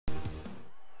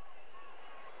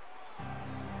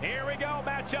Here we go.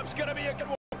 Matchup's going to be a good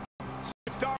one.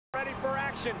 Superstar ready for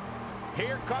action.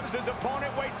 Here comes his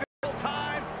opponent, wasting a little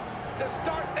time to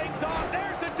start things off.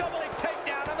 There's the doubling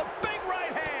takedown on the big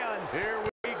right hands. Here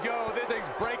we go. This thing's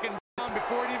breaking down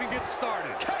before it even gets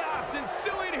started. Chaos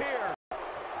ensuing here.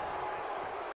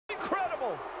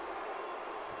 Incredible.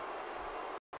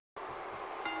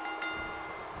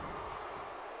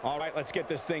 All right, let's get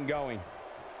this thing going.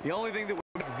 The only thing that would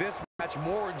make this match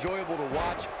more enjoyable to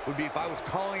watch would be if I was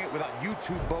calling it without you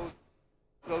two both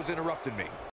those interrupting me.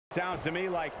 Sounds to me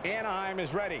like Anaheim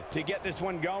is ready to get this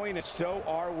one going, and so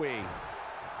are we.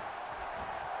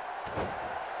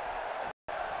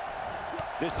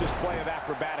 This display of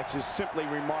acrobatics is simply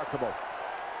remarkable.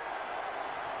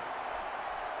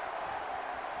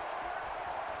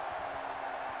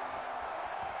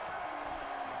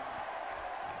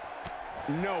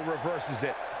 No, reverses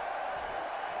it.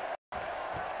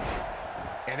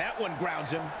 And that one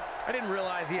grounds him. I didn't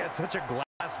realize he had such a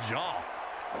glass jaw.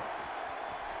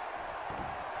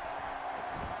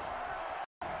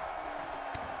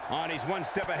 He's one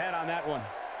step ahead on that one.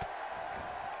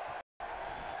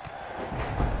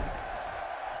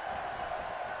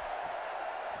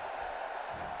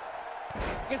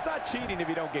 It's not cheating if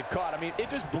you don't get caught. I mean, it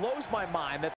just blows my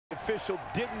mind that the official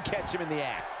didn't catch him in the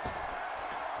act.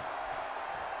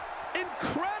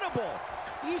 Incredible!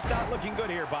 He's not looking good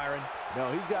here, Byron.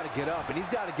 No, he's got to get up, and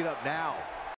he's got to get up now.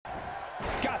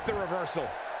 Got the reversal.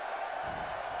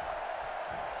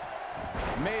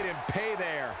 Made him pay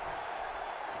there.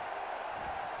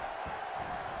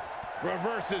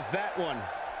 Reverses that one.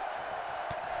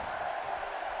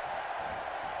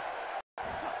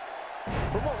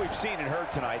 From what we've seen and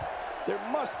heard tonight, there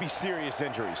must be serious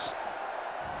injuries.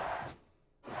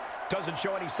 Doesn't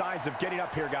show any signs of getting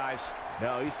up here, guys.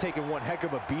 No, he's taking one heck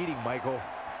of a beating, Michael.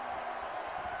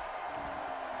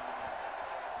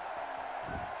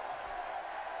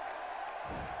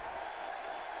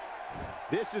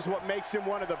 This is what makes him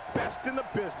one of the best in the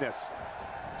business.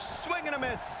 Swing and a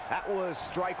miss. That was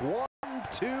strike 1,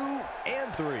 2,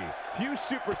 and 3. Few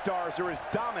superstars are as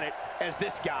dominant as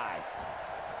this guy.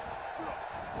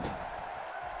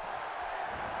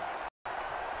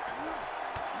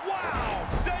 Wow,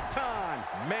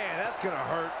 senton. Man, that's going to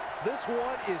hurt. This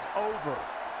one is over.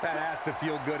 That has to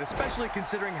feel good, especially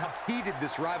considering how heated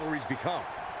this rivalry's become.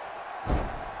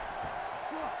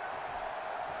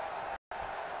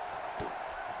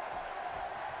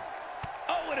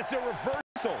 Oh, and it's a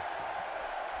reversal.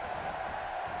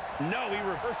 No, he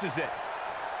reverses it.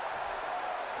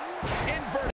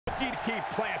 Inverted DDT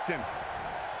plants him.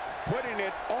 Putting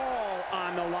it all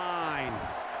on the line.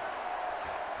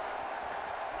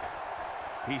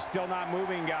 He's still not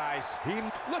moving, guys.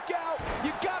 Look out!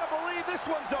 You gotta believe this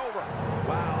one's over.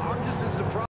 Wow, I'm just as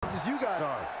surprised as you guys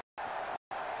are.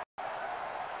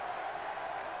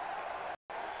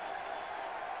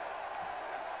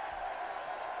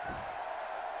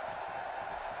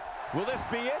 Will this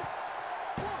be it?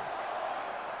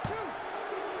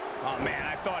 Oh, man,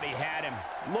 I thought he had him.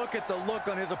 Look at the look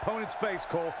on his opponent's face,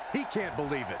 Cole. He can't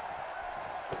believe it.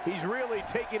 He's really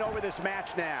taking over this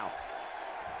match now.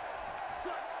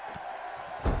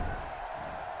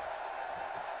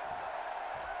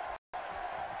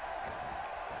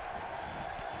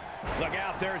 Look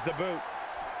out, there's the boot.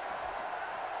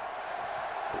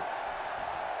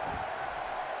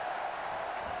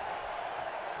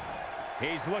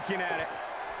 He's looking at it.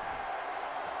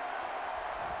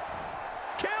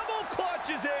 Camel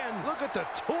clutches in. Look at the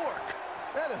torque.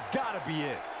 That has got to be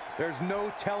it. There's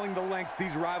no telling the lengths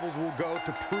these rivals will go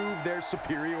to prove their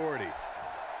superiority.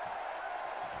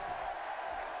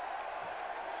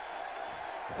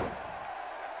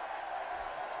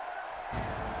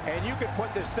 And you can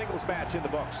put this singles match in the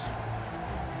books.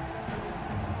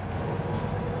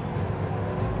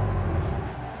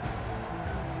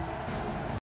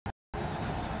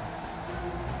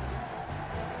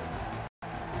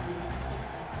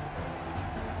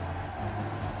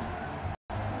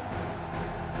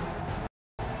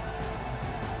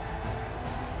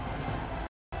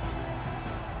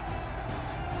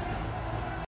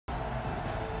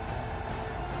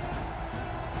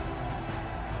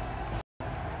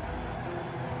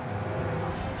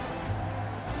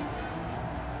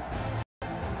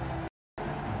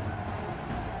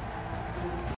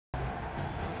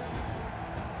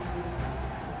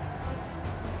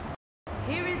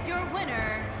 Here is your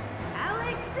winner,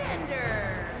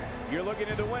 Aleksander. You're looking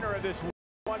at the winner of this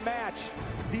one match.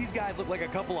 These guys look like a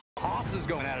couple of hosses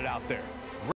going at it out there.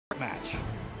 Great match.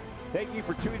 Thank you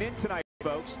for tuning in tonight,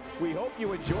 folks. We hope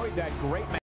you enjoyed that great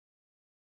match.